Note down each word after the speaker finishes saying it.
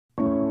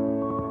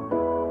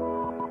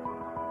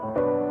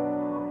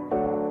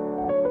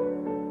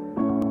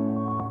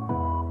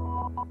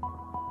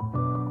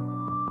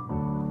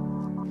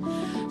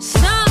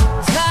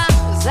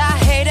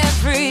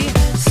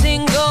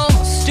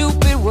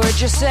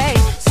you say?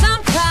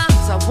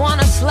 Sometimes I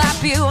wanna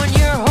slap you on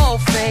your whole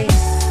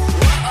face.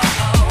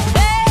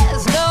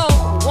 There's no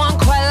one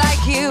quite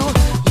like you.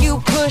 You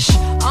push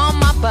all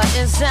my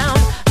buttons down.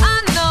 I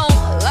know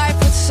life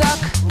would suck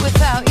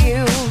without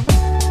you.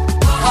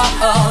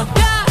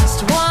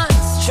 Just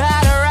once, try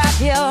to wrap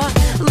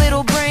your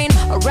little brain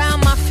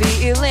around my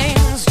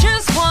feelings.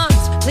 Just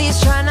once,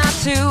 please try not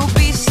to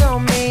be so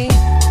mean.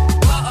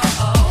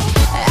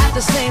 At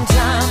the same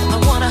time, I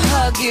wanna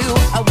hug you.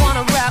 I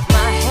wanna wrap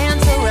my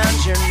hands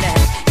around your neck.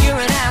 You're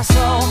an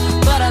asshole,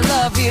 but I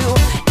love you.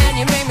 And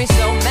you made me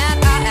so mad,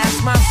 I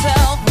ask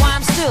myself why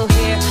I'm still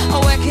here,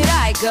 or where could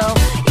I go?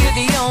 You're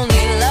the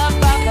only love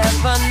I've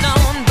ever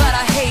known, but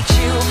I hate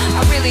you,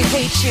 I really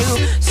hate you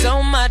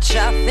so much,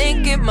 I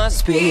think it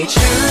must be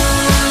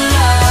true.